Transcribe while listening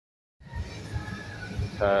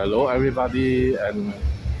Hello everybody and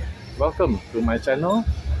welcome to my channel.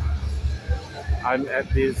 I'm at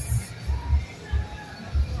this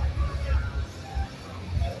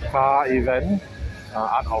car event,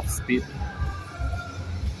 Art of Speed.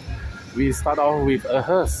 We start off with a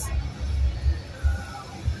hearse,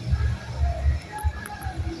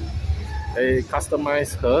 a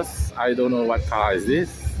customized hearse. I don't know what car is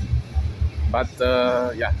this, but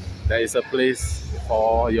yeah, there is a place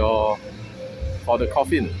for the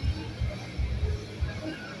coffin.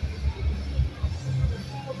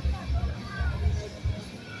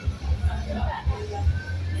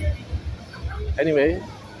 Anyway,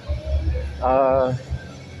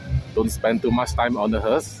 don't spend too much time on the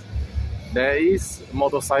hearse. There is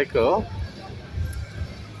motorcycle,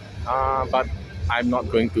 but I'm not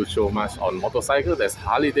going to show much on motorcycle. There's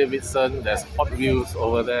Harley Davidson, there's Hot Wheels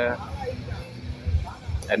over there,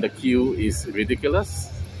 and the queue is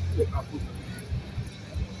ridiculous.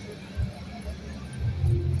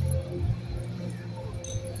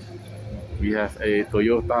 We have a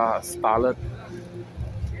Toyota Starlet.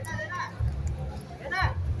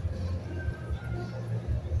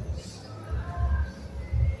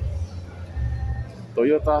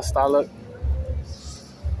 Toyota Starlet.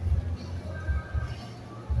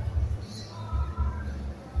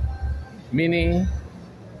 Mini.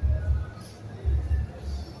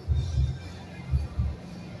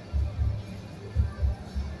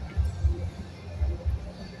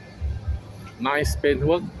 Nice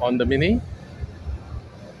paintwork on the Mini.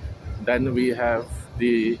 Then we have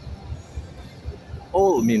the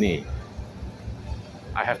old Mini.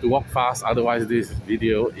 I have to walk fast, otherwise this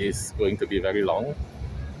video is going to be very long.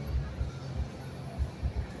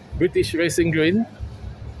 British Racing Green.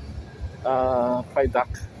 Quite dark,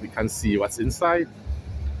 we can't see what's inside.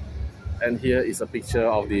 And here is a picture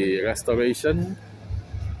of the restoration.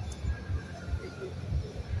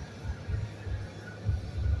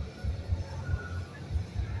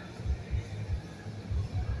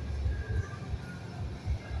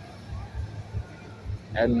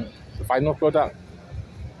 And the final product.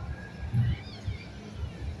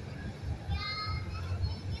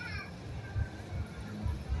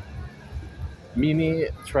 Mini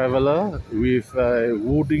Traveler with a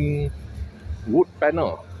wood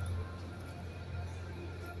panel.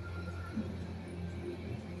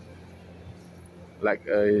 Like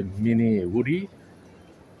a mini Woody.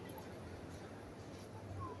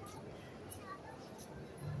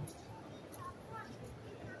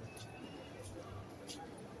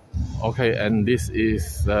 Okay, and this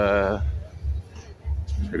is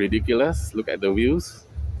ridiculous. Look at the wheels.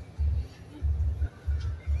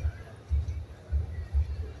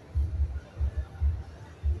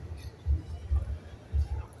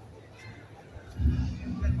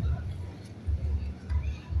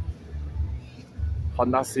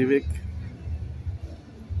 Honda Civic.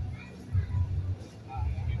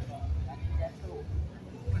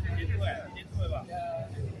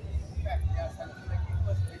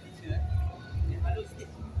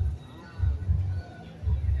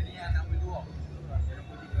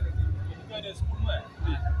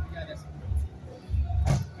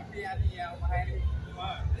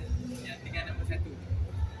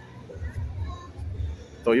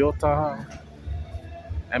 Toyota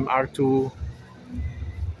MR2.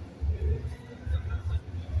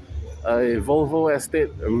 A Volvo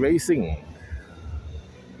Estate Racing.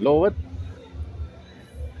 Lowered.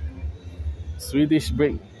 Swedish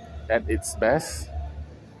brake at its best.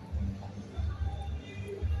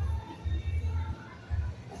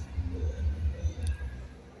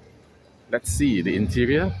 Let's see the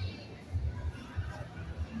interior.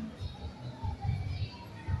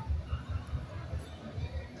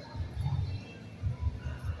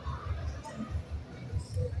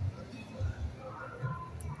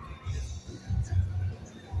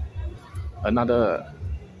 Another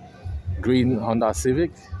green Honda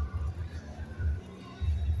Civic.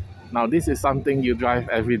 Now this is something you drive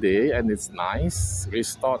every day and it's nice,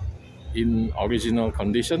 restored in original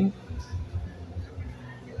condition.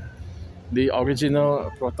 The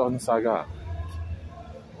original Proton Saga.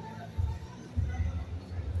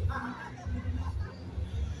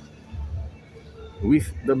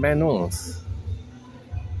 With the manuals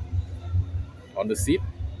on the seat.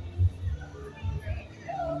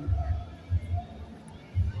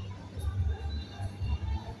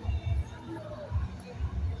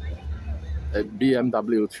 A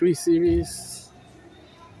BMW 3 Series.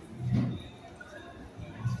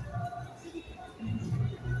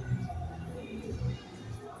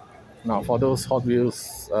 Now for those Hot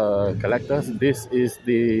Wheels collectors, this is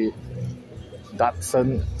the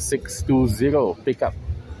Datsun 620 pickup.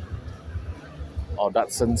 or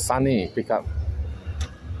Datsun Sunny pickup.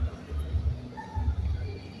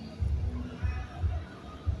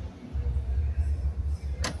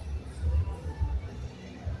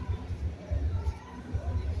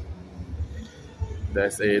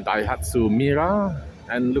 There's a Daihatsu Mira,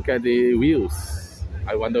 and look at the wheels.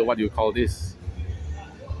 I wonder what you call this.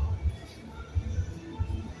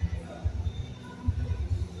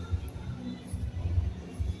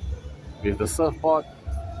 With the surfboard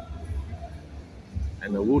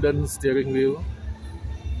and a wooden steering wheel.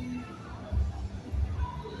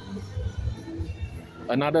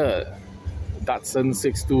 Another Datsun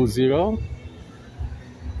 620.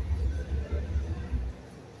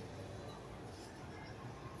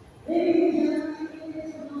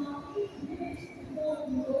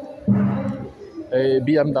 A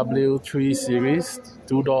BMW 3 Series,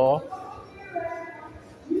 two-door.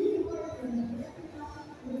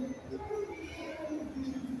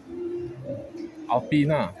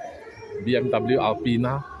 Alpina, BMW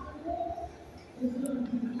Alpina.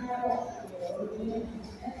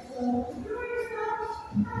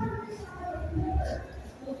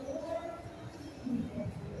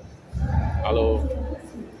 Hello.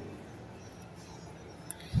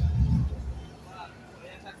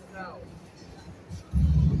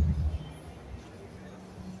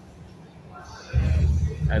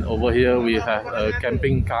 And over here we have a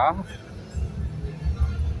camping car.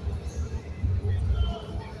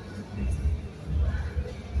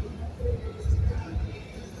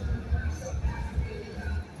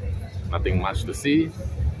 Nothing much to see.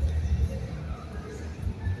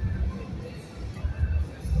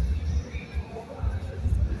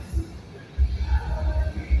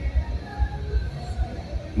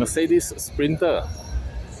 Mercedes Sprinter.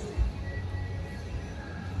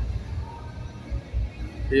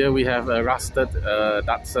 Here we have a rusted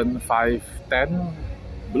Datsun 510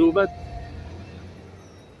 Bluebird.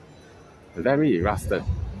 Very rusted.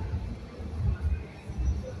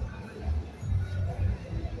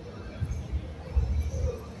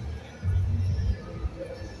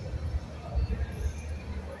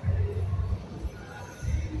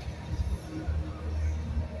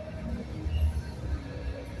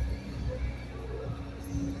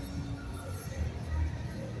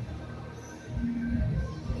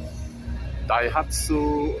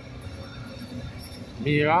 Daihatsu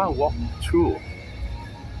Mira walk through.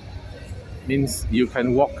 Means you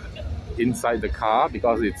can walk inside the car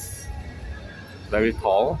because it's very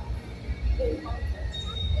tall.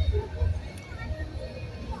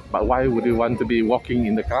 But why would you want to be walking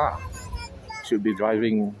in the car? Should be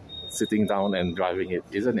driving, sitting down and driving it,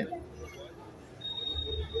 isn't it?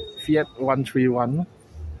 Fiat 131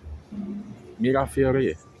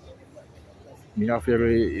 Mirafiori.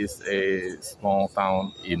 Mirafiori is a small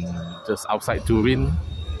town in just outside Turin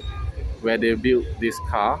where they built this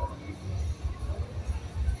car.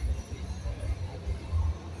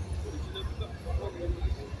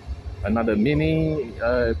 Another mini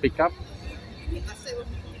pickup.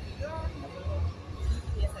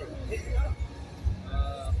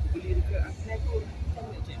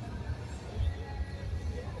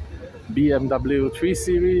 BMW 3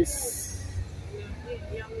 Series.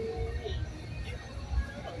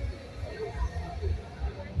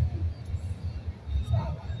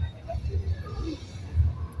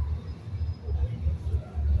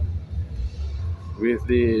 With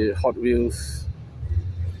the Hot Wheels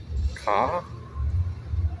car.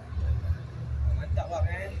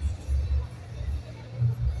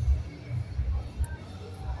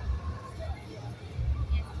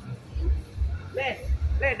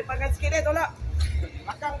 Le, depankan sikit deh, tolak.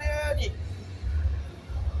 Belakang dia ni.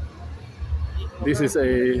 This is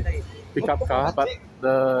a pickup car, but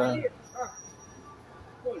the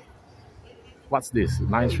what's this?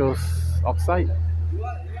 Nitrous oxide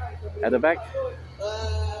at the back.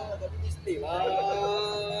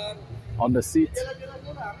 On the seat.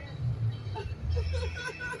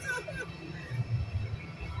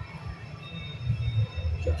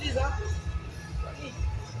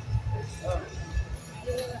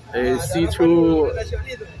 A see-through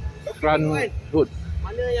front hood.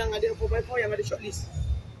 Mana yang ada 4x4 yang ada shortlist?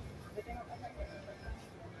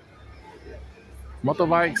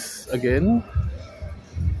 Motorbikes again.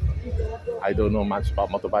 I don't know much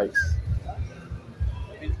about motorbikes.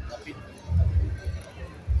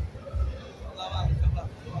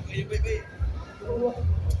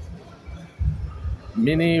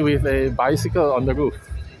 Mini with a bicycle on the roof.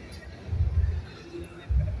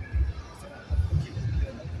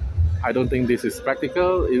 I don't think this is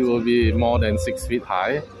practical. It will be more than 6 feet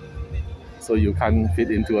high, so you can't fit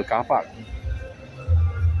into a car park.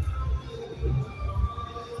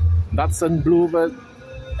 Datsun Bluebird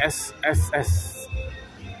SSS,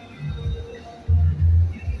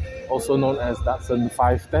 also known as Datsun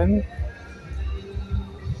 510.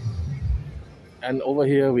 And over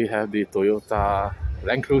here we have the Toyota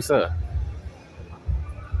Land Cruiser.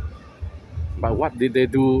 But what did they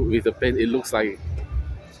do with the paint? It looks like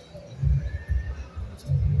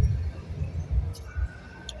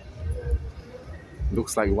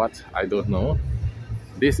what? I don't know.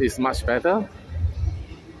 This is much better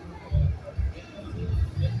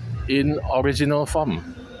in original form.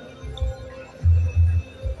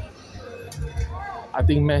 I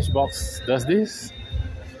think Matchbox does this.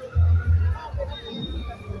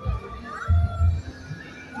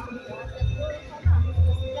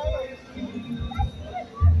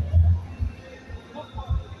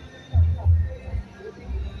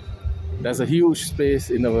 There's a huge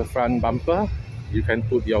space in the front bumper. You can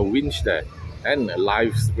put your winch there, and a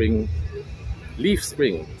leaf spring.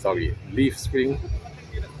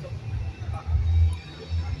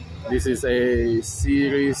 This is a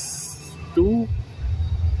Series 2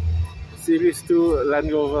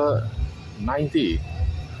 Land Rover 90.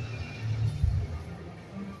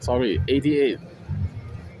 Sorry, 88.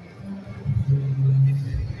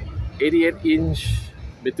 88-inch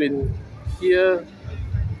between here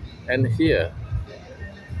and here.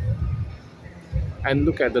 And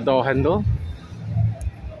look at the door handle.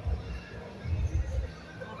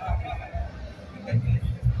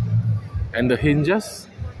 And the hinges.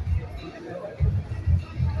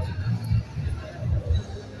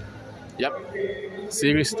 Yep,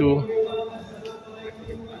 Series 2.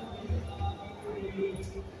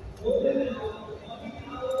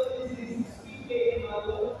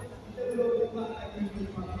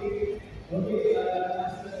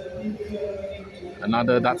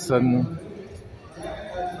 Another Datsun.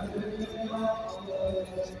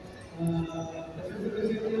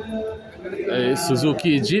 A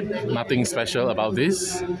Suzuki Jeep, nothing special about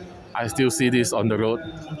this. I still see this on the road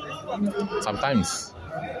sometimes.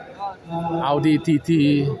 Audi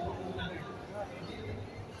TT.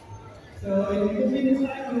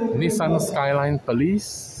 Nissan Skyline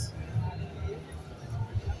Police.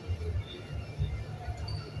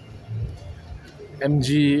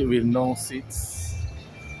 MG with no seats.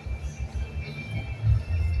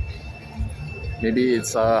 Maybe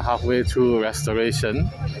it's halfway through restoration.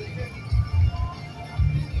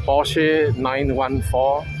 Porsche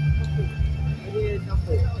 914.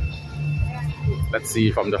 Let's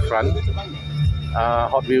see from the front.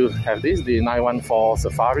 Hot Wheels have this, the 914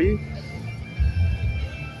 Safari.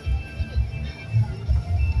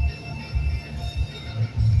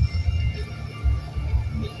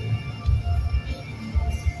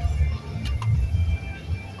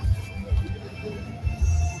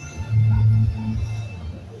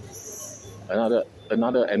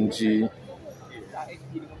 Another MG.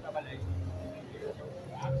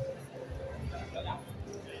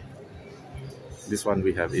 This one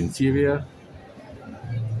we have interior.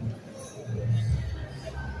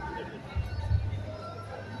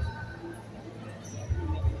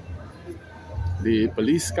 The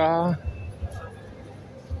police car.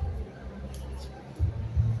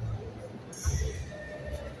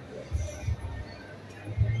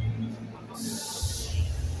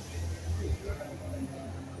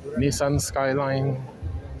 Nissan Skyline.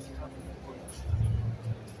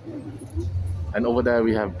 And over there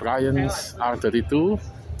we have Brian's R32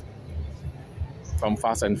 from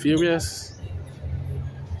Fast and Furious.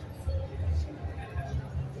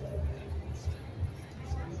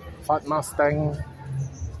 Ford Mustang.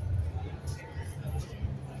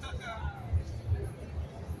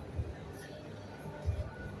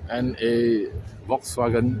 And a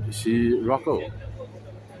Volkswagen Scirocco.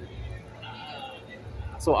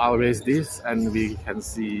 So I'll raise this and we can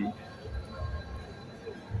see.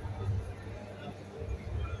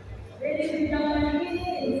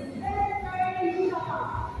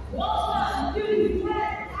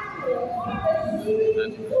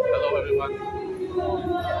 Hello everyone.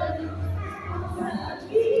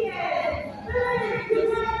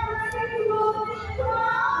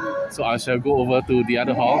 So I shall go over to the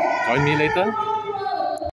other hall. Join me later.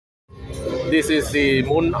 This is the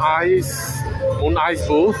Moon Eyes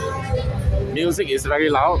booth. Music is very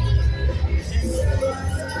loud.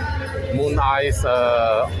 Moon Eyes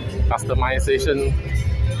customization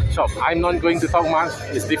shop. I'm not going to talk much.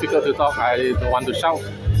 It's difficult to talk. I don't want to shout.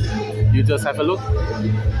 You just have a look.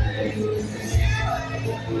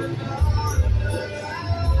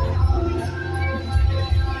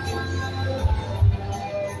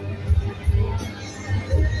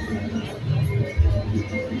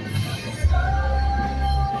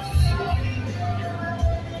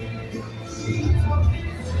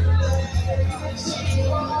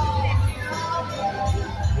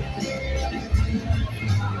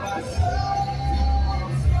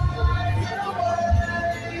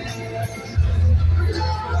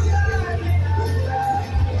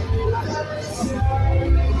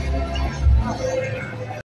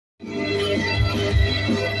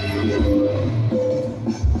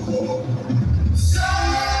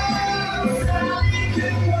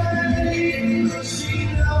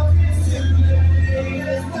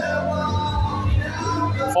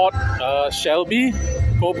 Ford Shelby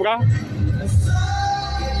Cobra.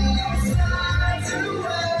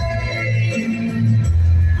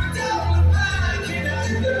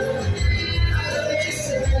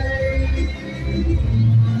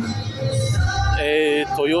 A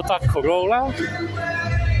Toyota Corolla.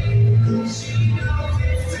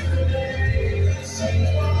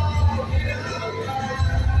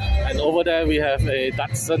 And over there we have a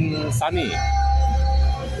Datsun Sunny.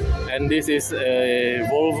 And this is a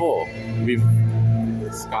Volvo with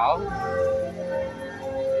skull.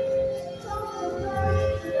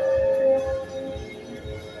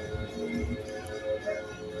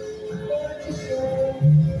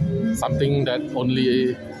 Something that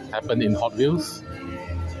only happened in Hot Wheels.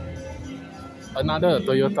 Another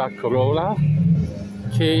Toyota Corolla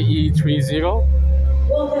KE30.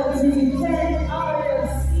 Welcome to 10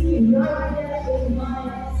 RFC right here in my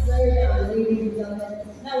slowdown, ladies and gentlemen.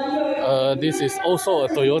 Now This is also a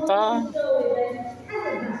Toyota.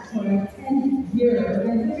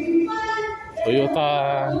 Toyota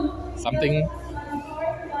something.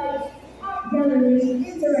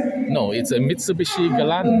 No, it's a Mitsubishi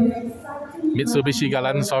Galant. Mitsubishi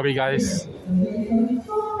Galant, sorry guys.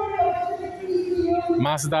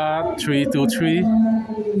 Mazda 323.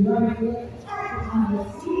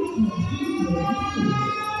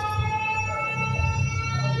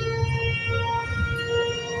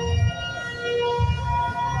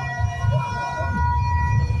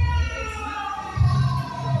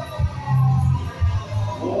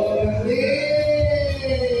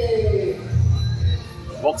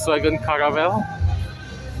 Volkswagen Caravelle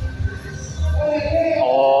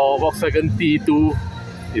or Volkswagen T2.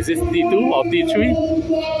 Is this T2 or T3?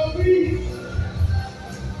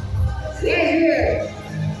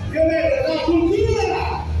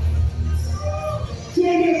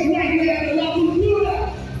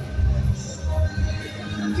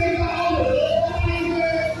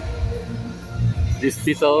 This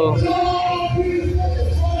Beetle.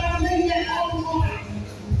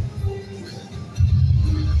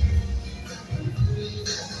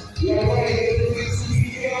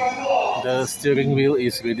 The steering wheel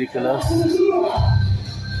is ridiculous.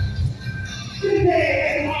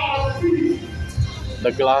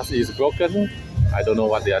 The glass is broken. I don't know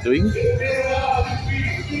what they are doing.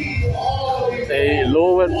 A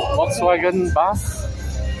lowered Volkswagen bus.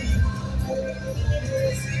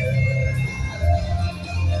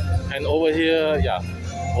 And over here,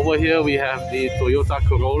 over here we have the Toyota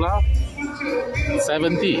Corolla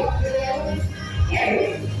 70.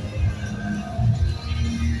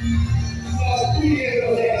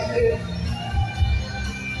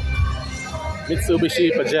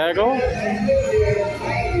 Mitsubishi Pajero.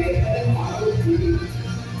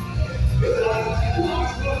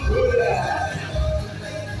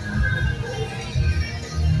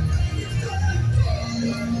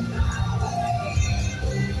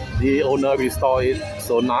 The owner restored it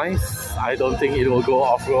so nice. I don't think it will go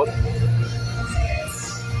off-road.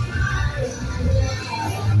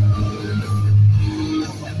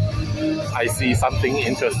 I see something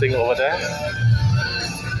interesting over there.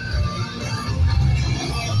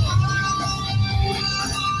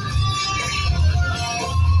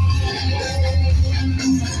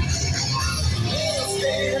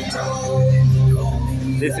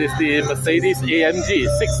 This is the Mercedes AMG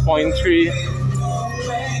 6.3.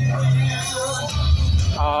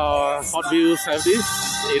 Hot Wheels have this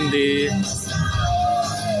in the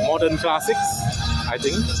modern classics, I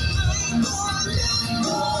think.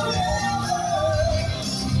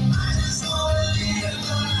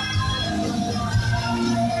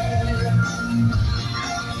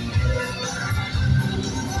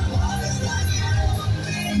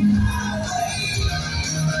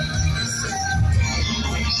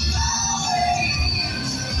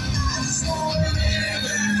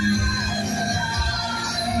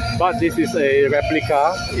 But this is a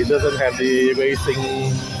replica. It doesn't have the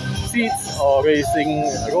racing seats or racing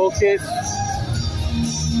roll cage.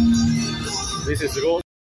 This is road.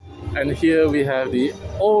 And here we have the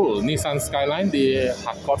old Nissan Skyline, the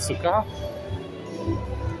Hakotsuka.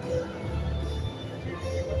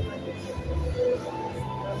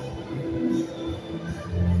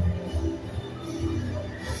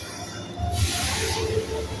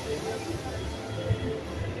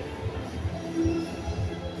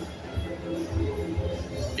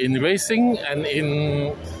 in racing and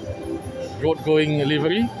in road-going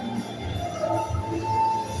livery.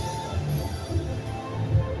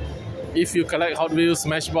 If you collect Hot Wheels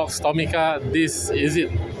Matchbox Tomica, this is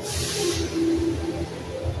it.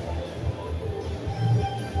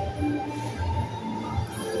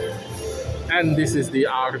 And this is the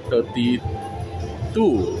R32.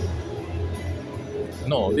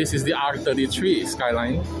 No, this is the R33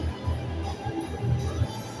 Skyline.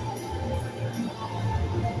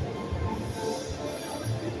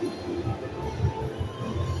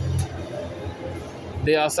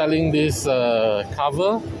 They are selling this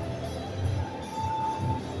cover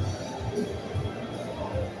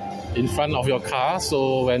in front of your car,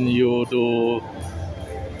 so when you do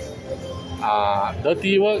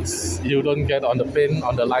dirty works, you don't get on the paint,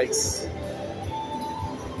 on the lights.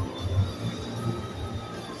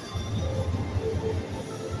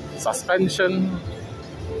 Suspension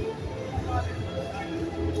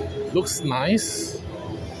looks nice,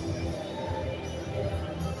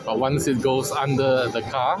 but once it goes under the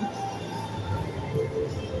car,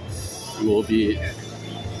 it will be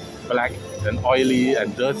black and oily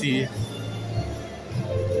and dirty.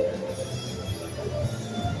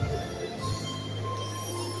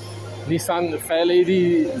 Nissan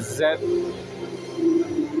Fairlady Z.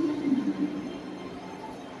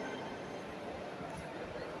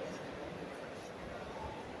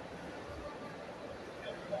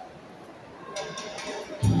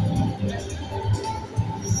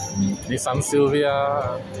 Nissan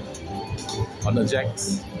Silvia on the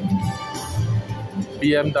jacks.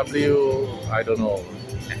 BMW, I don't know,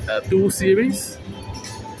 2 Series.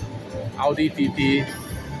 Audi TT.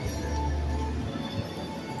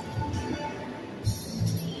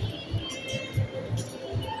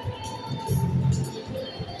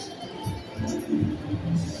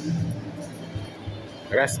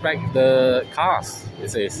 Respect the cars,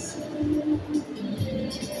 it says.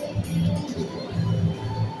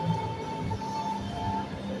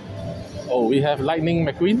 Oh, we have Lightning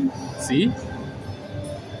McQueen, see?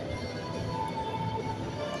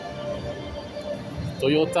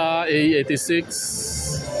 Toyota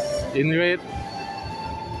A86 in red.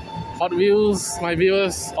 Hot Wheels, my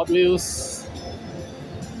viewers, Hot Wheels.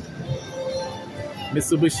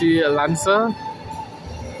 Mitsubishi Lancer.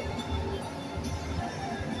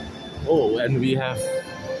 Oh, and we have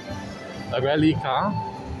a rally car.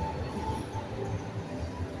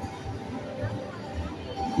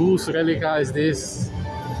 Whose rally car is this?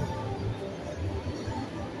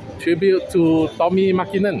 Tribute to Tommi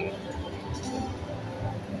Mäkinen.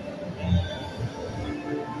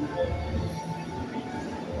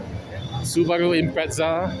 Subaru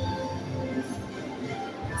Impreza.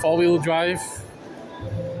 4-wheel drive.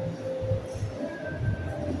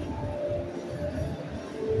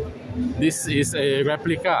 This is a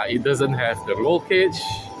replica. It doesn't have the roll cage.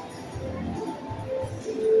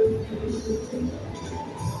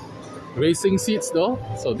 Racing seats though,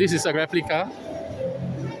 so this is a replica.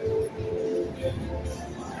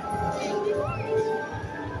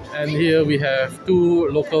 And here we have 2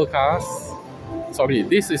 local cars. Sorry,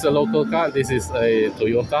 this is a local car, this is a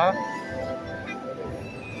Toyota.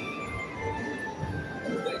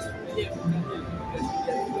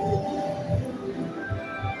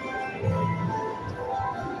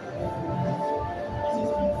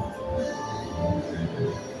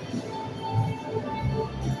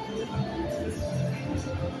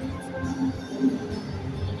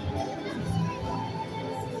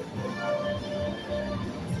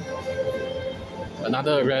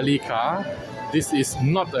 Another rally car. This is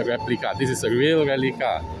not a replica, this is a real rally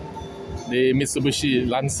car. The Mitsubishi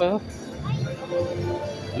Lancer.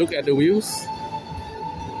 Look at the wheels.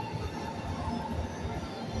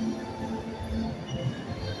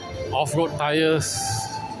 Off-road tires.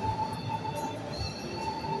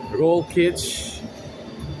 Roll cage.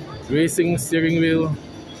 Racing steering wheel.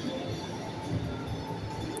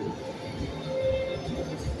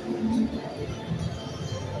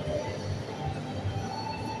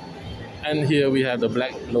 And here we have the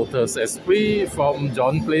Black Lotus Esprit from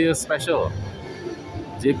John Player Special,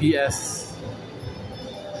 JPS.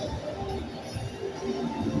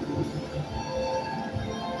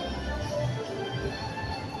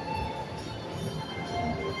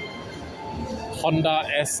 Honda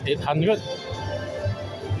S800,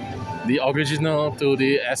 the original to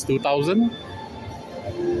the S2000.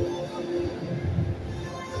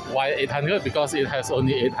 Why 800? Because it has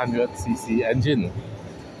only 800cc engine.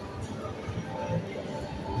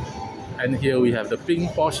 And here we have the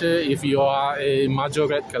pink Porsche. If you are a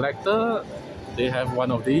Majorette collector, they have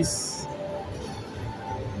one of these.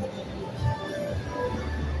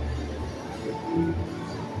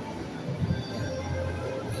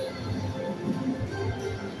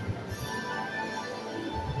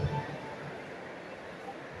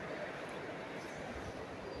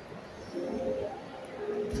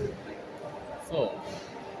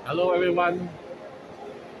 Hello everyone.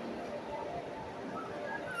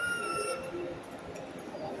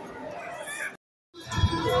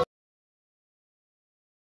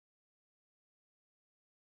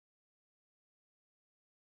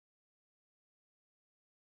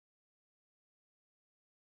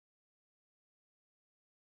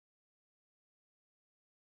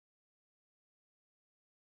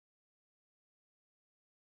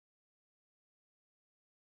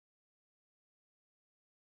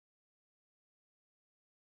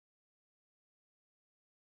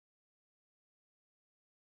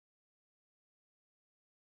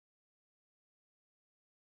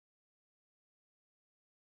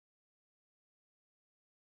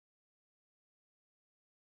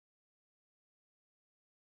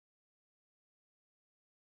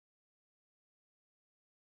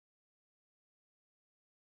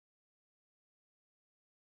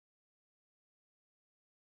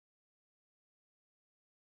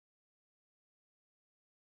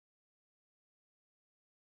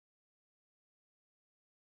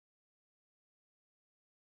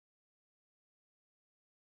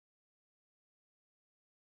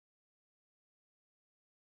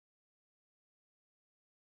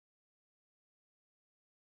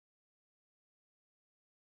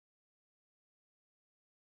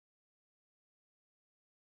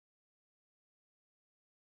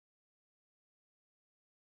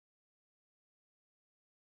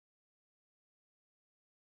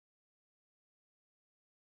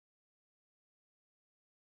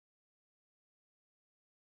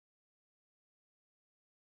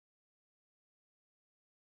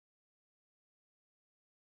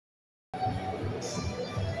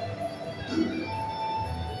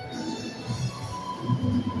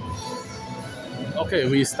 Okay,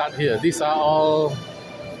 we start here. These are all,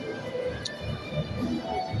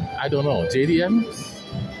 I don't know, JDMs.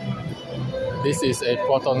 This is a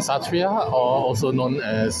Proton Satria, or also known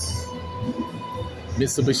as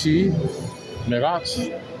Mitsubishi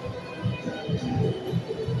Mirage.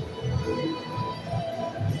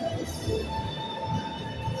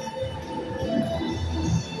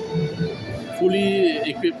 Fully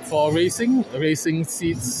equipped for racing. Racing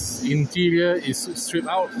seats interior is stripped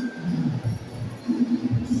out.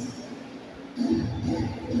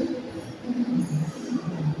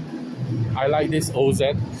 I like this OZ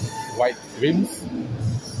white rims.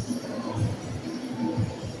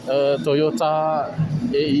 Toyota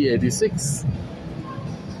AE86.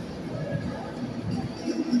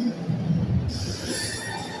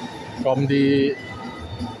 From the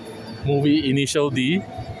movie Initial D.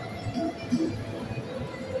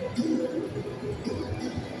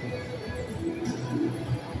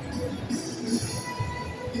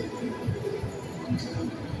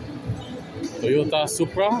 Toyota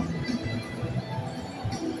Supra.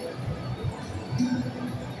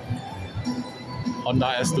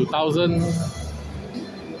 Honda S2000,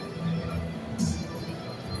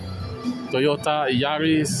 Toyota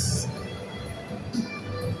Yaris,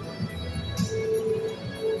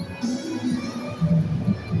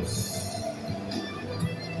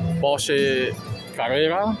 Porsche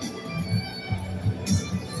Carrera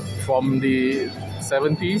from the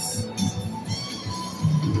 70s,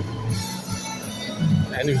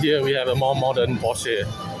 and here we have a more modern Porsche.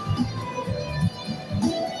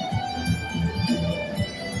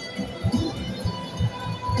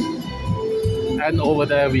 And over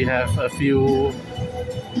there we have a few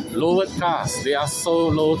lowered cars. They are so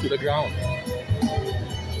low to the ground.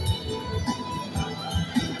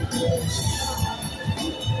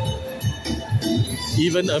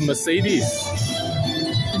 Even a Mercedes.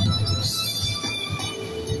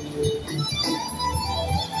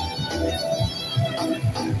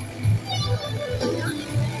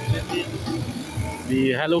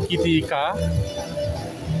 The Hello Kitty car.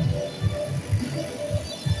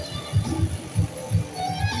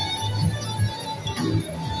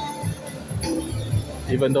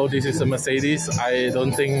 Even though this is a Mercedes, I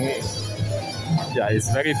don't think, yeah,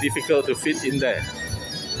 it's very difficult to fit in there.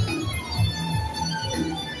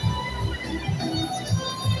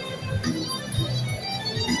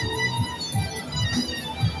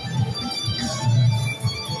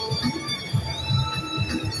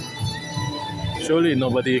 Surely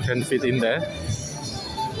nobody can fit in there.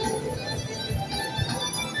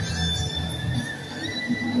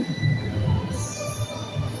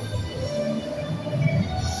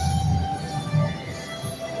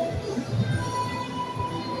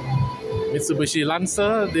 Mitsubishi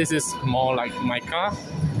Lancer, this is more like my car.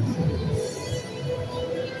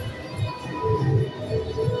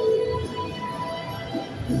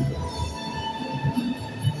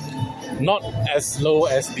 Not as low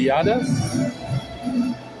as the others.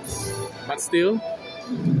 still.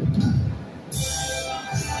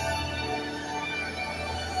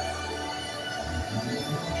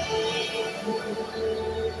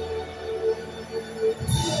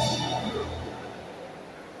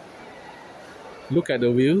 Look at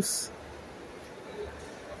the wheels.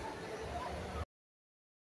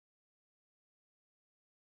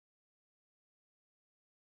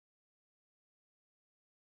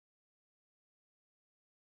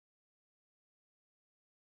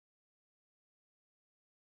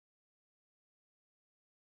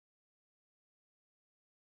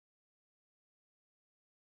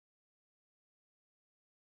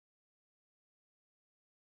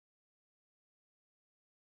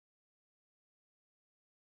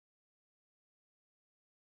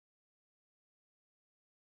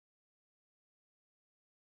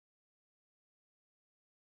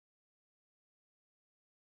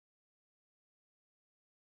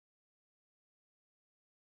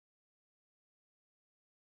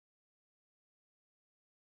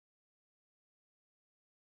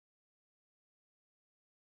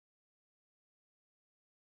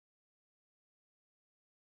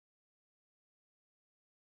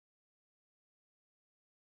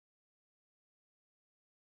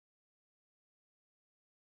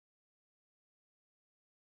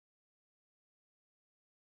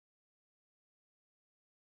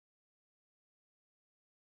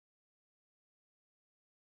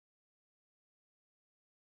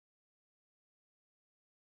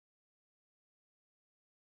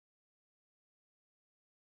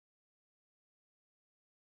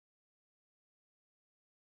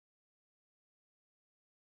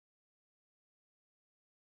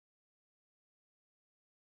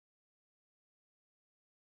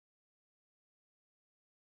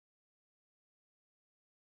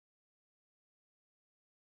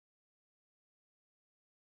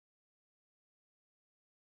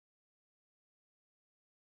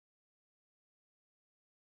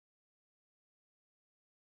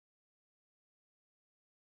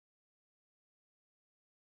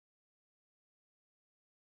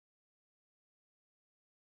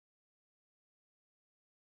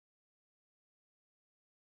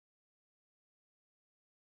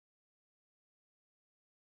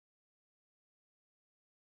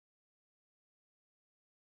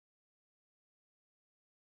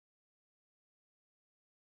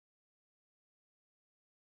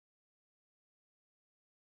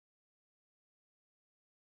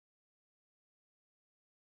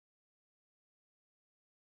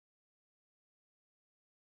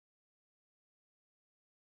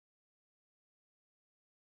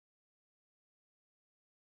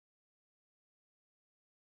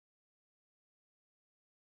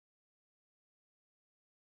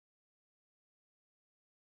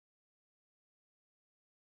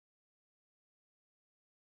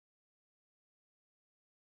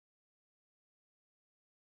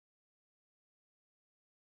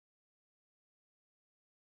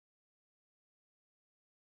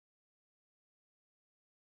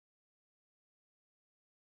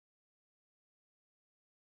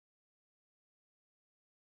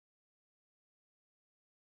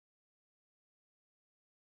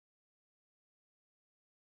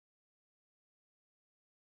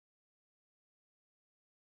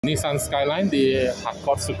 Nissan Skyline di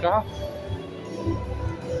Hakotsuka.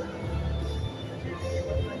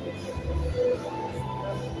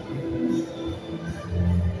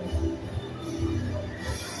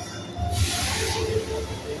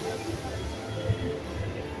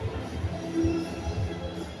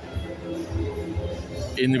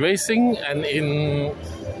 In racing and in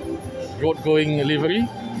road-going livery.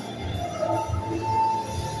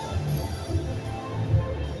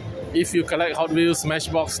 If you collect Hot Wheels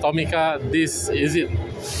Matchbox Tomica, this is it.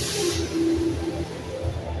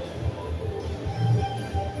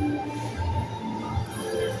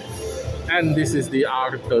 And this is the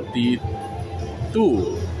R32.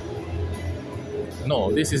 No,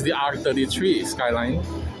 this is the R33 Skyline.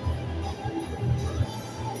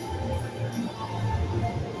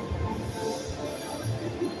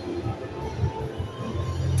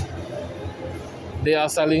 They are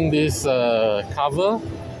selling this cover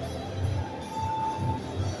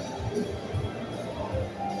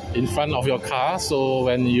in front of your car, so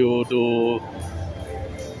when you do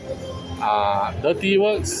dirty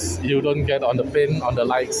works, you don't get on the pin, on the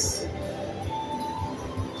lights.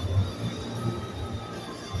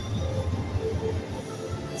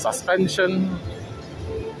 Suspension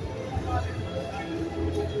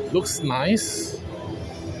looks nice,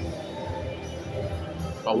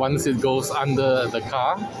 but once it goes under the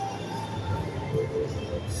car,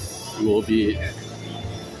 it will be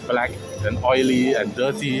black and oily and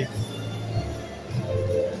dirty.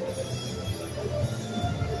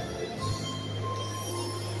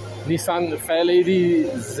 Nissan Fairlady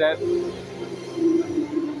Z.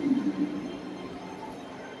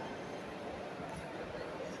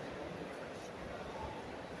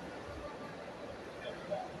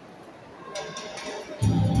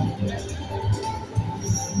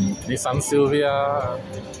 Nissan Silvia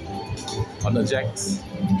on the jacks.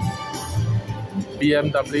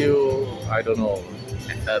 BMW, I don't know,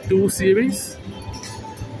 2 Series.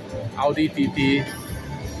 Audi TT.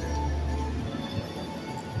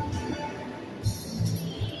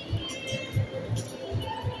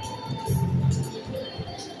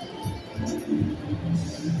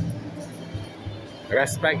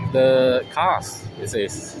 Respect the cars, it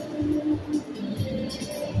says.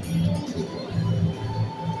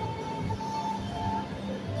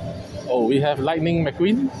 Oh, we have Lightning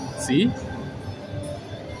McQueen, see?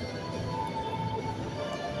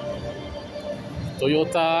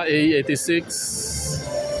 Toyota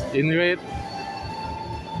A86 in red.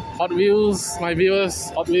 Hot Wheels, my viewers,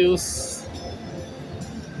 Hot Wheels.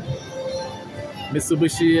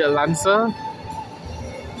 Mitsubishi Lancer.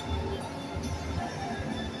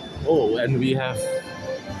 Oh, and we have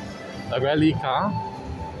a rally car.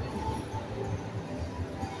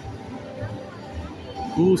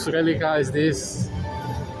 Whose rally car is this?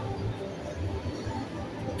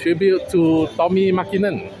 Tribute to Tommy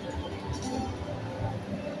Makinen.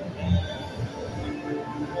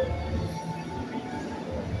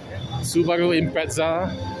 Subaru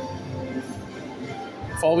Impreza.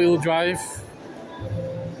 4-wheel drive.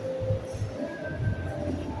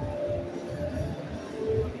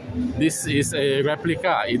 This is a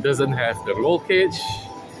replica. It doesn't have the roll cage.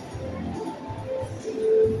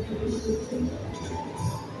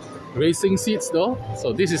 Racing seats though.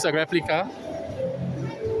 So this is a replica.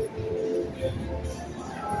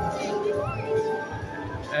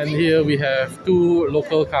 And here we have 2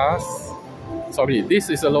 local cars. Sorry, this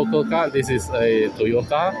is a local car. This is a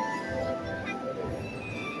Toyota.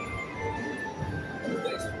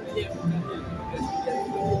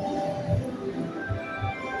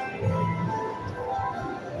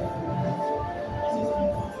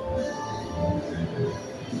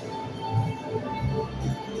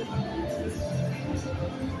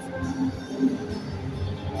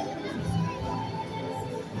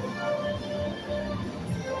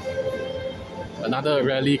 Another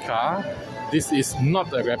rally car. This is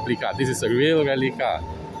not a replica. This is a real rally car.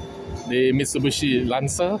 The Mitsubishi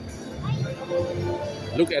Lancer.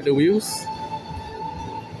 Look at the wheels.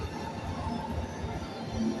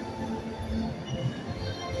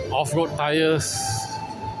 Off-road tires.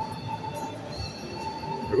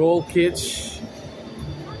 Roll cage.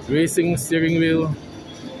 Racing steering wheel.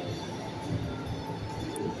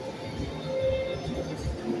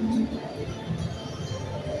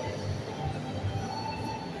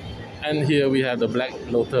 And here we have the Black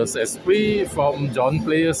Lotus Esprit from John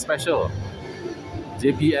Player Special.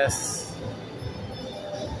 JPS.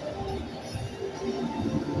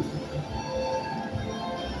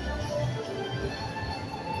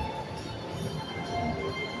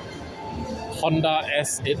 Honda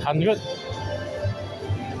S800.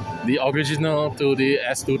 The original to the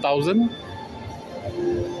S2000.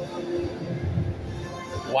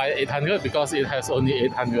 Why 800? Because it has only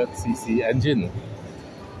 800cc engine.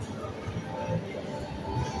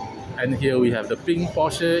 And here we have the pink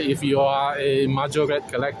Porsche. If you are a Majorette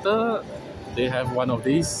collector, they have one of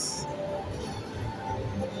these.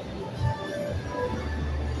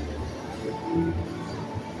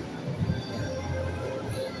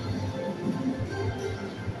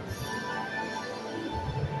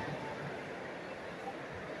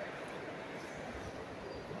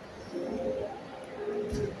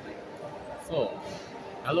 So,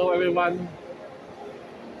 hello everyone.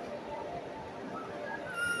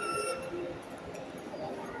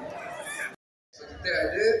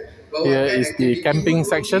 Here is the camping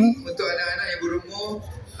section.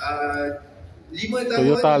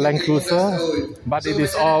 Toyota Land Cruiser, but it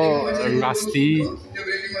is all rusty. Buat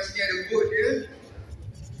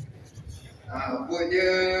dia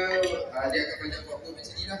dia akan banyak buat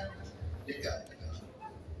macam ni lah. Dekat.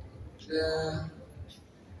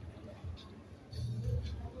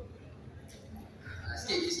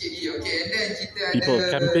 Sikit-sikit ni. Okay, and then kita People ada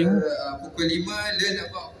camping. Pukul 5 learn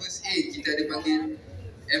about first aid. Kita ada panggil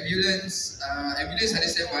ambulance. Ambulance ada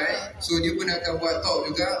standby. So dia pun akan buat talk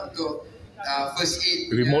juga untuk first aid.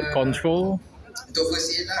 Remote control. Untuk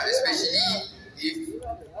first aid lah, especially if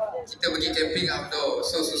kita pergi camping outdoor.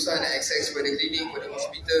 So susah nak access pada klinik, pada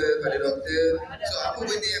hospital, pada doktor. So apa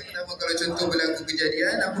benda yang pertama kalau contoh berlaku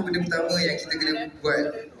kejadian, apa benda pertama yang kita kena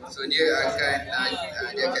buat? So dia akan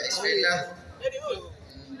explain lah.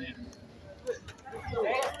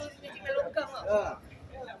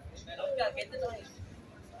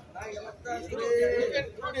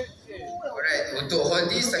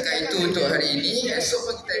 quality setakat itu untuk hari ini. Esok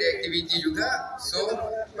pun kita ada aktiviti juga. So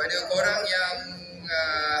pada korang yang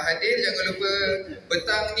hadir, jangan lupa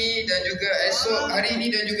petang ni dan juga esok, hari ni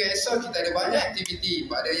dan juga esok kita ada banyak aktiviti.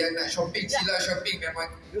 Pada yang nak shopping, sila shopping, memang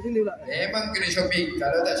kena shopping.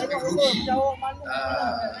 Kalau tak shopping rugi.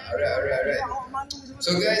 Alright.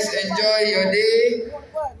 So guys, enjoy your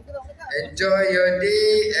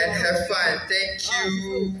day and have fun. Thank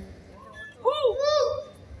you.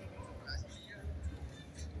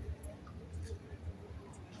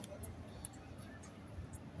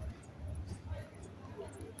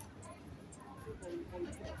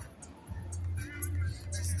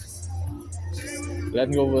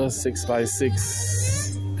 Land Rover 6x6.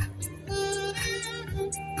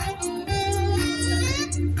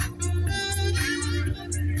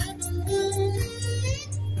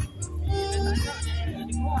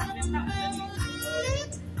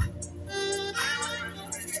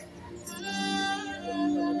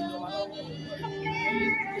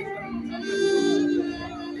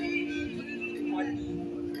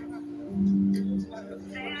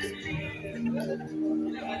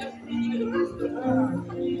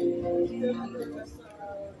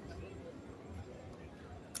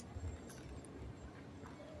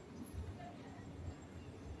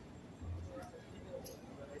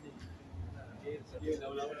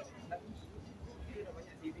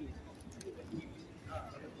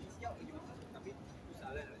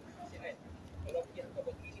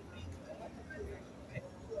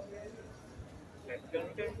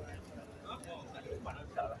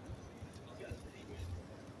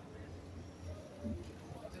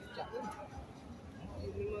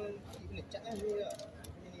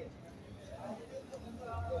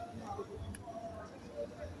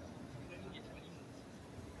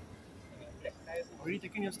 Already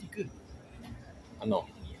taken your sticker. No.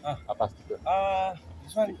 Apa stiker?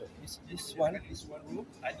 This one room.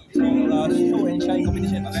 So show and shine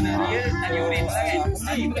competition.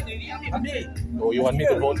 Oh, you want me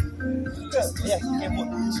to vote? Yes, you can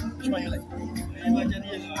vote. Which one you like?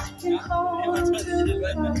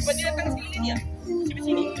 Sebab dia datang sekali ni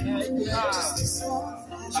sini.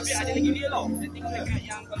 Tapi ada lagi dia tau. Dia tengok dekat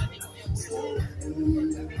yang kalau tengok yang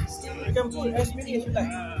You can vote as many as you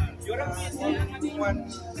like. diorang punya One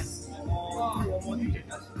or more.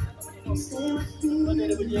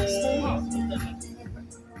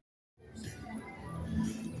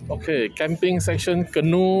 Okay, camping section,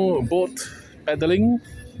 canoe, boat, paddling.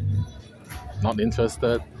 Not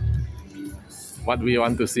interested. What we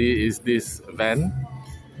want to see is this van.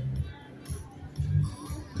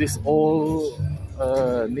 This old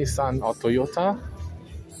Nissan or Toyota.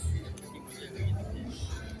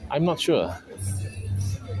 I'm not sure.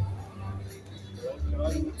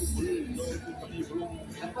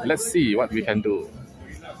 Let's see what we can do.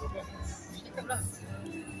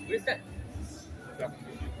 boleh start.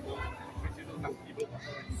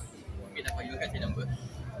 Ambil dapat you kasih number.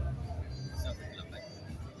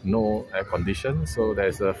 No air condition, so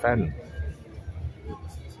there's a fan.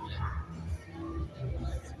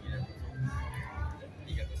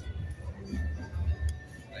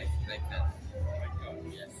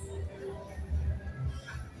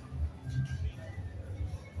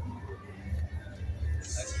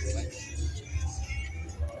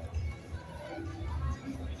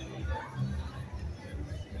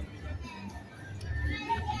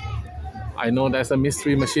 I know there's a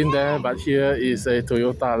mystery machine there, but here is a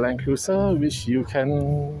Toyota Land Cruiser, which you can,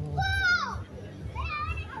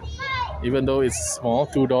 even though it's small,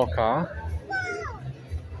 two-door car.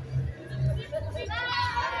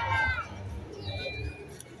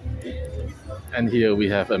 And here we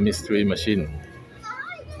have a mystery machine.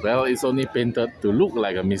 Well, it's only painted to look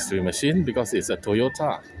like a mystery machine because it's a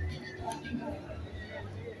Toyota.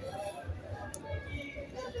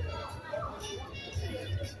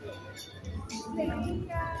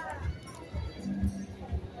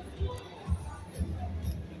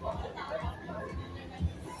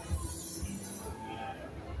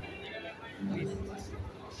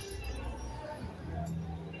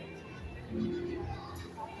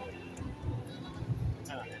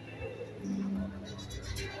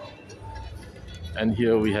 And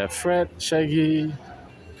here we have Fred, Shaggy,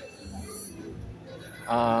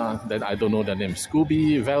 then I don't know the name,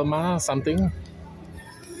 Scooby, Velma, something.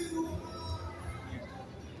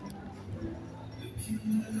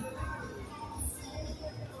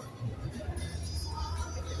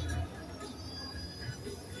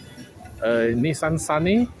 Nissan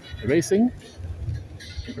Sunny Racing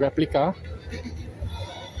replica.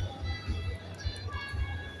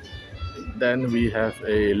 Then we have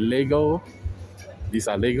a Lego. These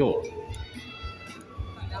are Lego.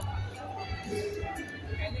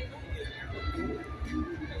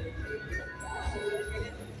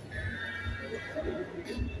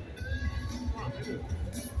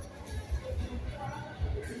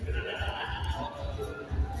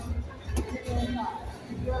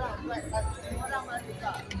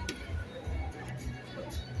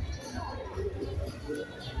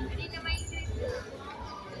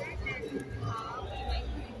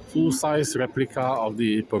 Full-size replica of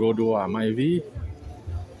the Perodua Myvi.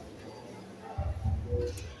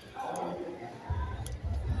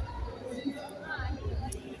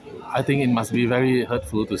 I think it must be very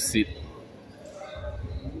hurtful to sit.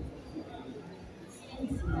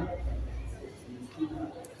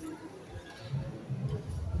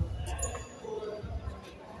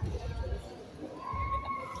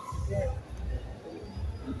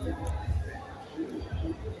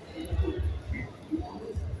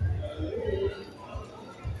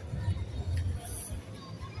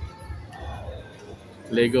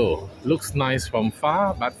 Lego looks nice from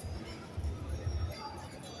far, but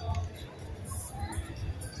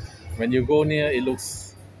when you go near, it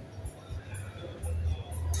looks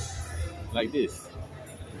like this.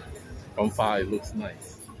 From far, it looks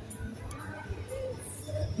nice.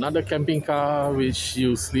 Another camping car which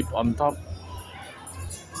you sleep on top.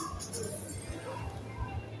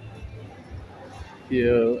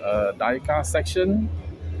 Here, a die-cast section.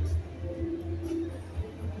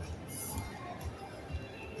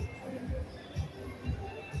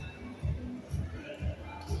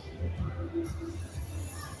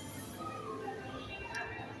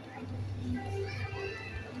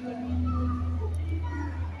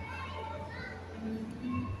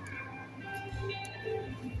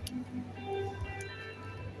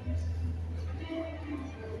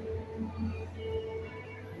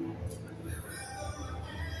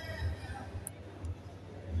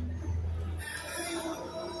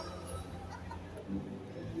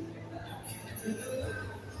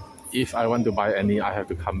 If I want to buy any, I have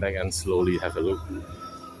to come back and slowly have a look.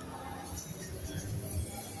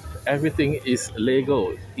 Everything is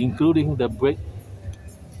Lego, including the brake.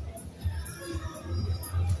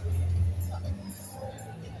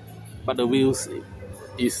 But the wheels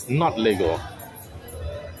is not Lego.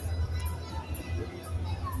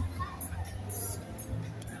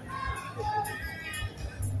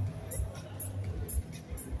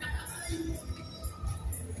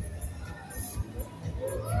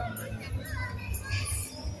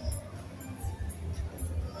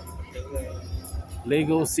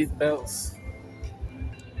 Lego seat belts.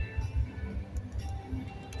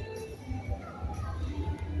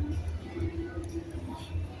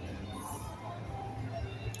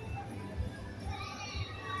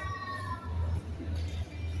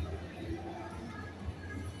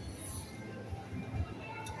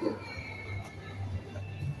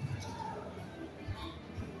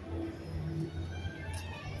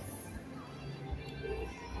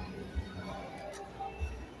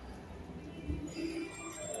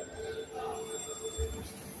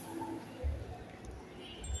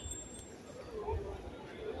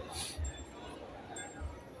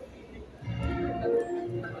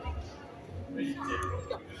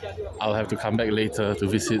 I'll have to come back later to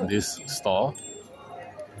visit this store.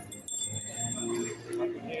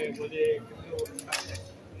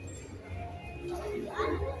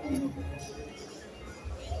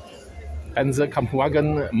 Panzer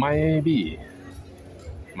Kampfwagen Myvi.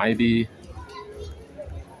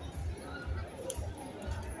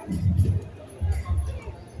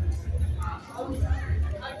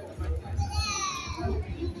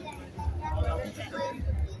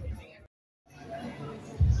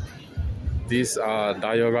 These are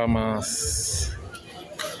dioramas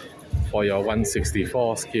for your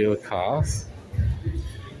 1/64 scale cars.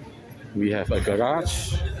 We have a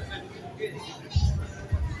garage.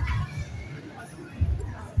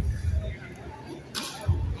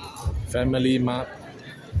 Family mart.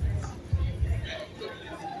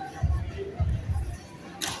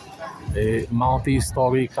 A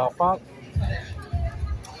multi-story car park.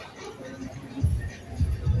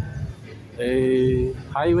 A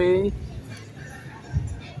highway.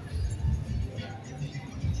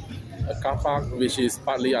 A car park which is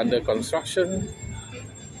partly under construction.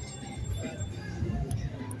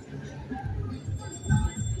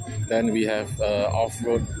 Then we have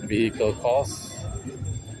off-road vehicle course.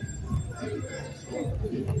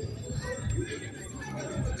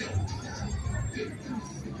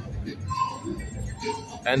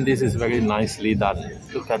 And this is very nicely done.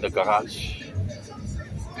 Look at the garage.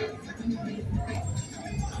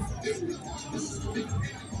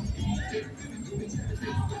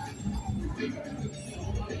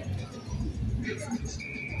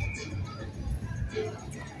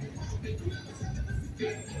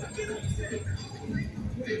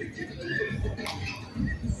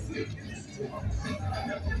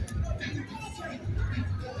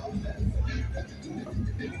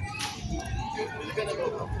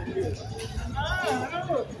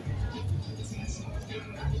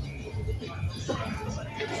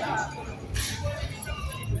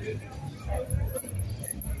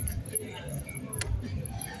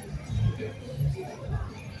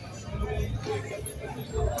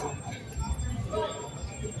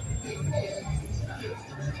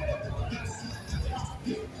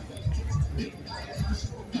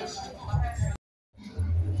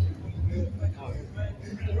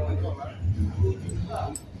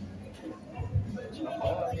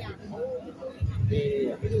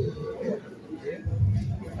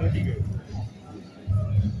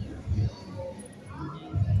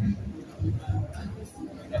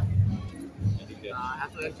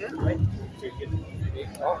 Have to action?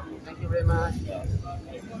 Thank you very much.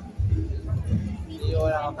 See you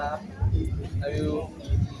around,ครับ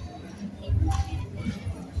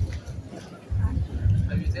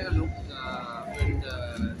Have you take a look when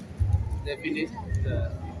they finish the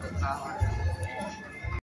car?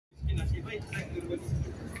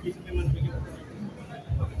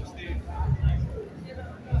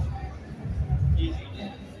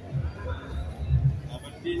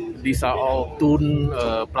 These are all tuned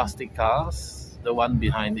plastic cars. The one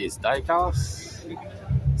behind is die cars.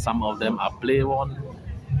 Some of them are play one.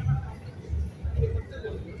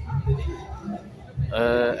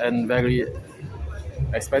 And very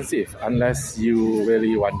expensive. Unless you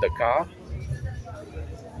really want the car,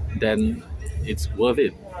 then it's worth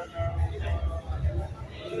it.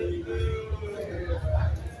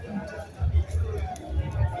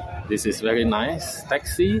 This is very nice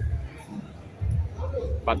taxi,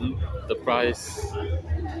 but the price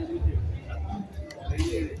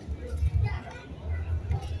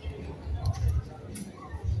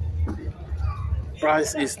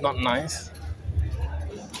is not nice.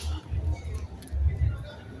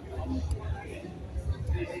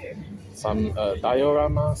 Some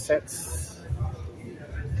diorama sets.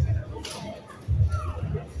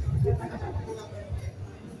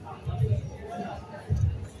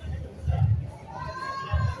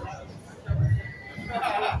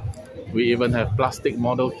 We even have plastic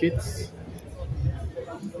model kits.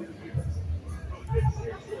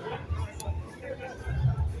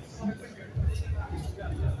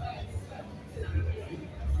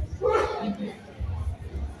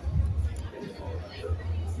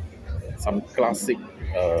 Some classic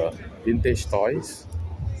vintage toys.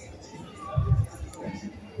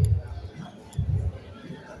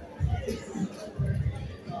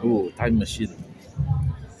 Ooh, time machine.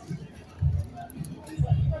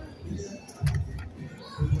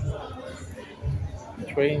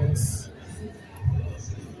 Trains.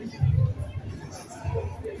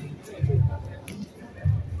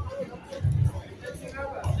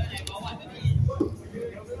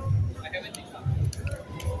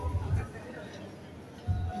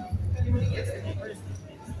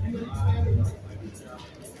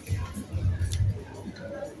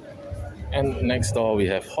 And next door we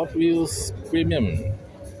have Hot Wheels Premium.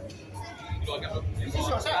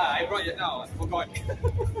 I brought it now. I forgot.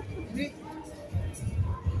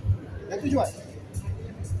 Yang tu jual?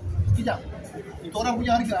 Sekejap. Itu orang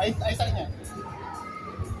punya harga. I tak ingat.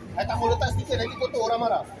 I tak mau letak stiker. Nanti kotor orang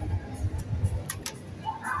marah.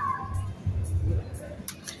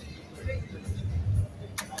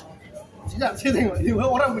 Sekejap. Saya tengok. Ini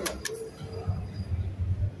orang punya.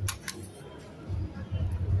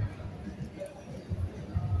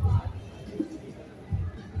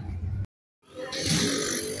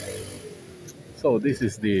 So this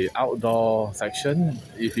is the outdoor section.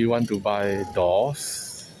 If you want to buy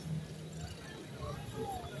doors,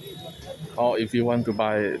 or if you want to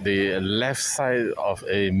buy the left side of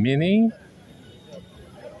a Mini,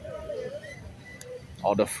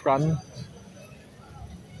 or the front,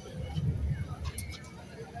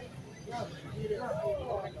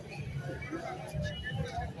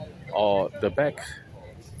 or the back,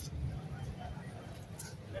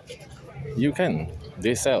 you can.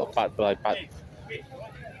 They sell part by part.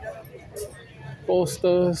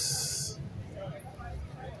 Posters,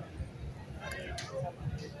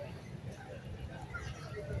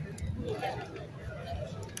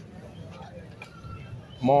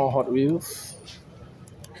 more Hot Wheels,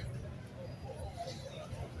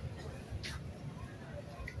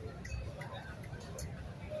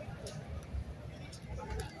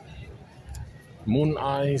 Moon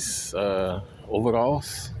Eyes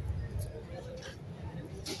overalls.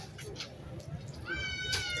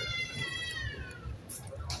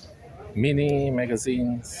 Mini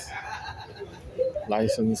magazines,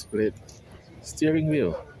 license plate, steering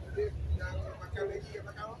wheel.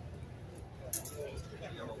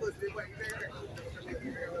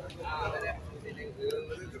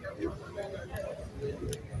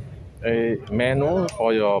 A manual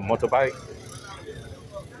for your motorbike.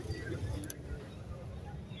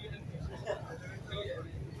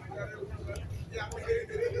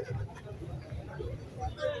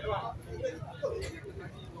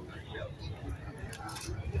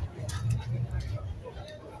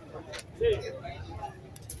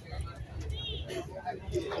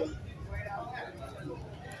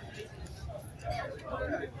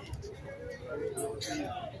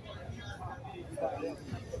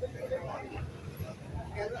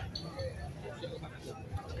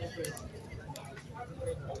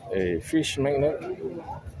 A fish magnet.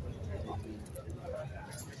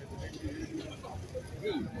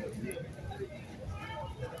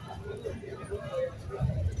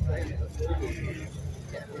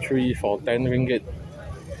 Three for 10 ringgit.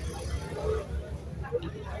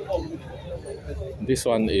 This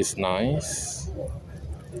one is nice.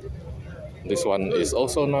 This one is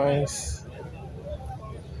also nice.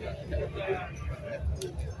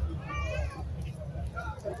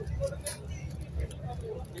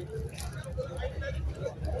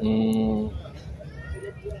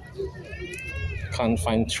 Can't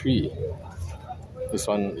find three. This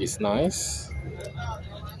one is nice.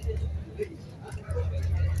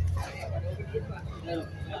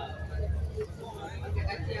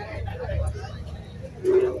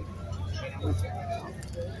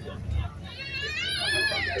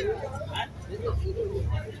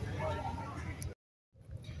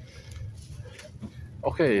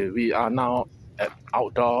 Okay, we are now at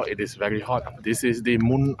outdoor. It is very hot. This is the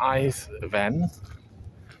Moon Eyes van.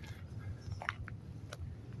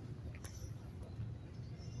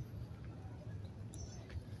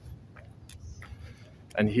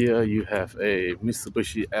 And here you have a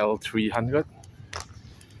Mitsubishi L300,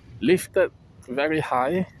 lifted very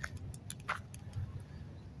high.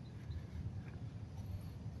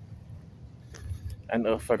 And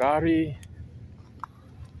a Ferrari.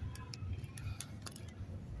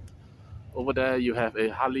 Over there you have a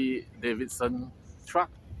Harley Davidson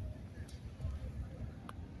truck.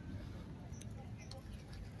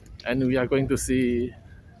 And we are going to see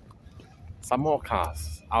some more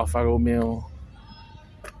cars. Alfa Romeo.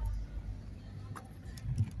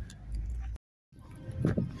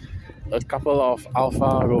 A couple of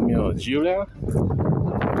Alfa Romeo Giulia.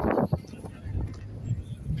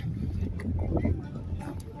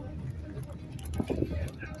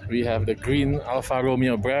 We have the green Alfa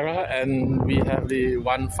Romeo Brera, and we have the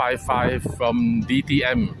 155 from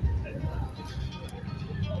DTM.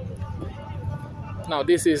 Now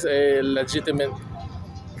this is a legitimate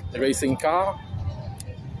racing car.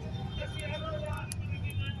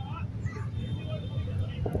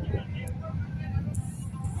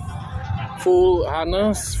 Full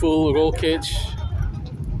harness, full roll cage.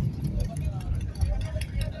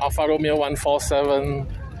 Alfa Romeo 147.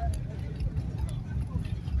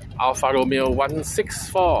 Alfa Romeo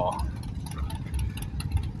 164.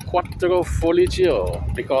 Quattro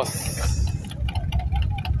Forligio, because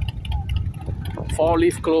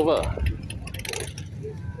 4-leaf clover.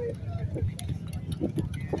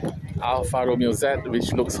 Alfa Romeo Z,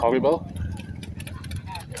 which looks horrible.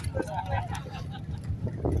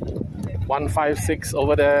 156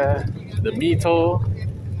 over there. The Mito.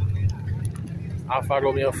 Alfa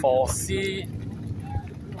Romeo 4C.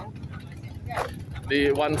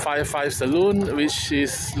 The 155 Saloon, which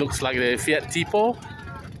looks like the Fiat Tipo.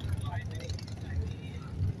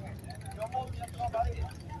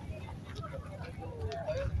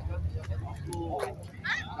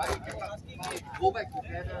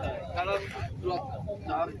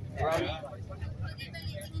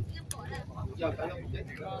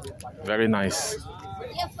 Very nice.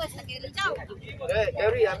 Hey,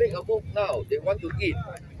 Gary, I make a move now. They want to eat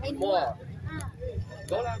more.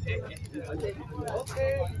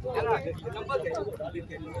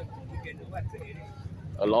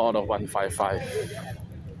 A lot of 155.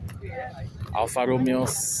 Alfa Romeo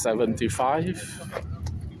 75.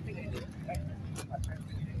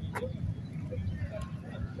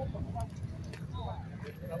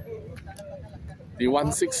 The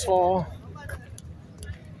 164.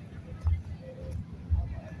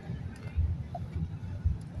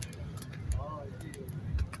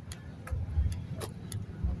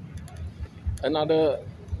 Another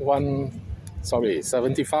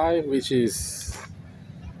 75, which is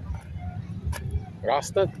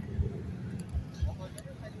rusted.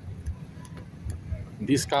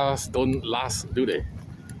 These cars don't last, do they?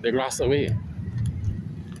 They rust away.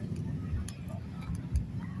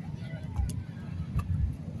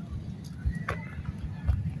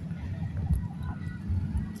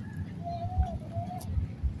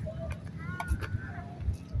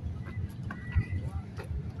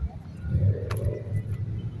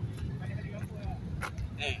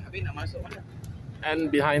 And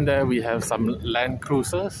behind there we have some Land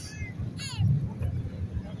Cruisers.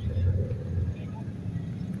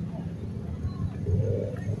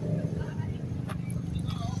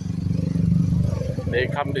 They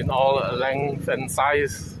come in all length and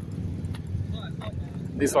size.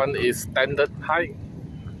 This one is standard height.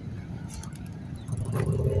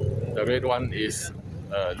 The red one is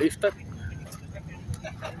lifted.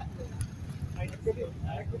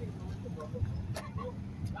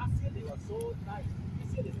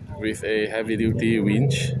 With a heavy duty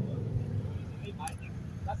winch.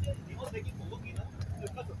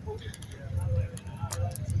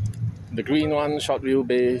 The green one, short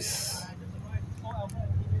wheelbase.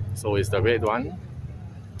 So is the red one.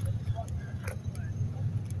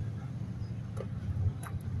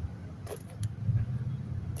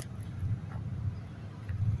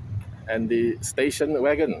 And the station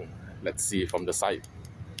wagon. Let's see from the side.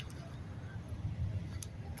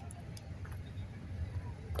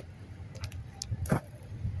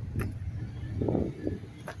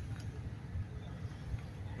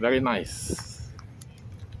 Very nice.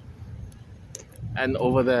 And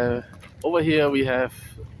over here we have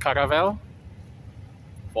Caravel,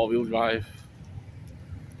 4-wheel drive.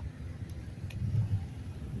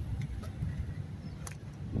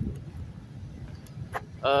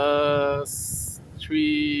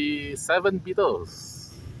 Seven Beatles.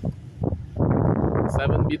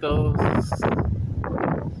 7 Beatles.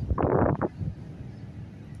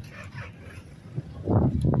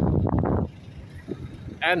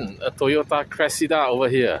 And a Toyota Cressida over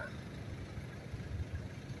here.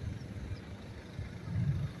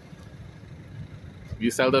 You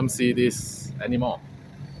seldom see this anymore.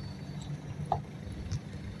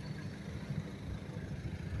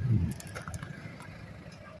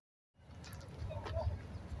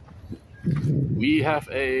 We have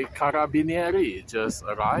a Carabinieri just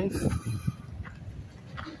arrived.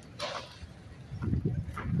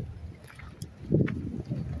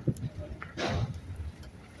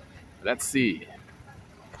 Let's see.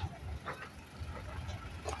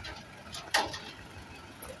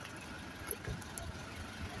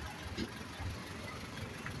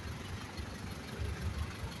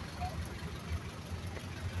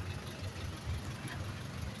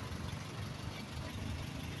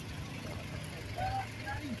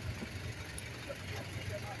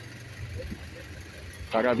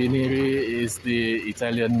 Carabinieri is the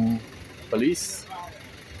Italian police.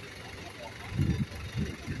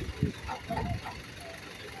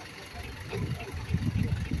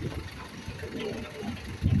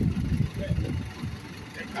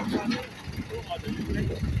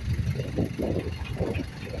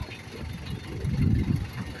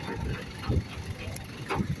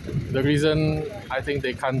 The reason I think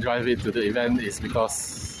they can't drive it to the event is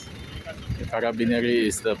because Carabinieri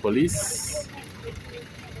is the police.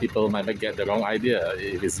 People might get the wrong idea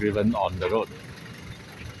if it's driven on the road.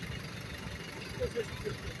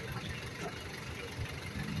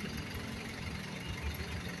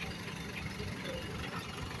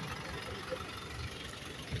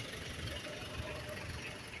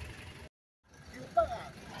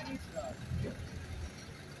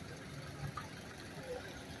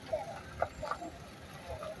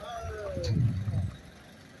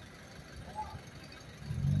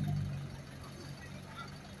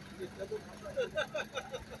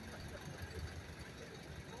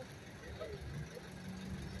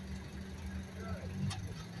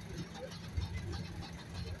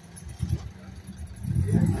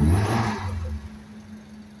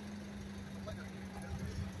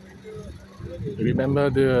 Remember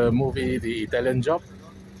the movie The Italian Job?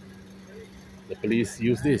 The police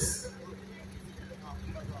use this.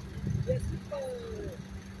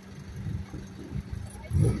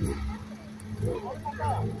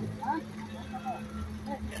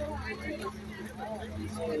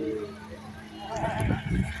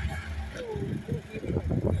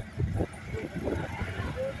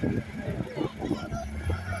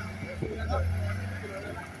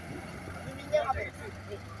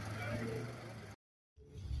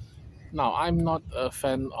 Now, I'm not a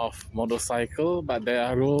fan of motorcycle, but there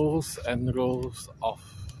are rows and rows of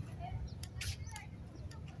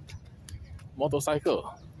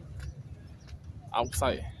motorcycle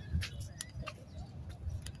outside.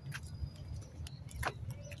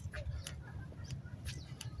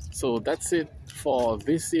 So that's it for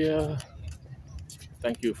this year.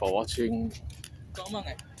 Thank you for watching.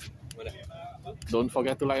 Don't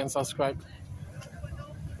forget to like and subscribe.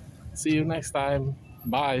 See you next time.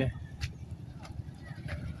 Bye.